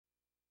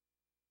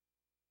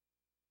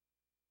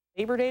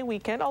Labor Day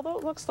weekend, although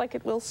it looks like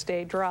it will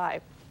stay dry.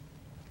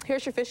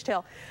 Here's your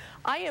fishtail.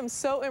 I am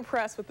so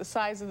impressed with the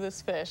size of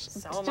this fish.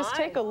 Just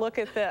take a look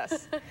at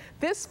this.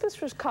 This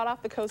fish was caught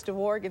off the coast of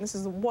Oregon. This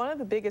is one of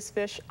the biggest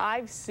fish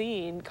I've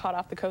seen caught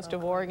off the coast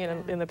of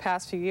Oregon in the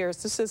past few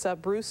years. This is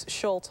Bruce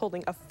Schultz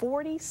holding a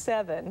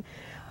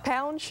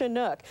 47-pound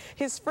Chinook.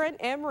 His friend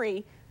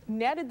Emery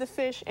netted the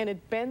fish and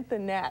it bent the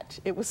net.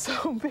 It was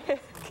so big.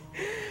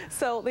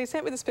 So they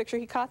sent me this picture.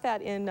 He caught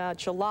that in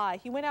July.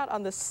 He went out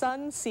on the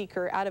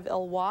Sunseeker out of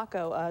El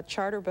Waco, a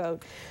charter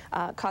boat.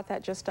 Caught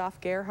that just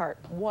off Gerhardt.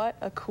 What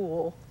a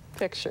cool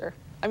picture.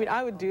 I mean,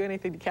 I would do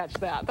anything to catch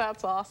that.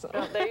 That's awesome.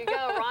 Oh, there you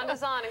go.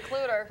 Rhonda's on,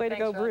 include her. Way to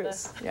go,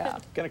 Bruce. Yeah.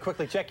 Going to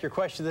quickly check your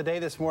question of the day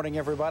this morning,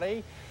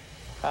 everybody.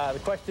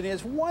 The question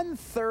is,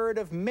 1/3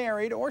 of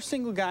married or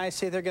single guys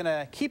say they're going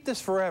to keep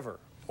this forever,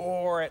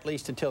 or at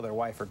least until their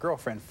wife or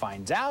girlfriend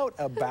finds out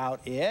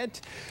about it.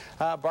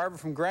 Barbara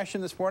from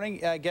Gresham this morning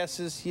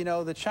guesses, you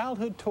know, the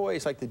childhood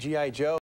toys like the G.I. Joe.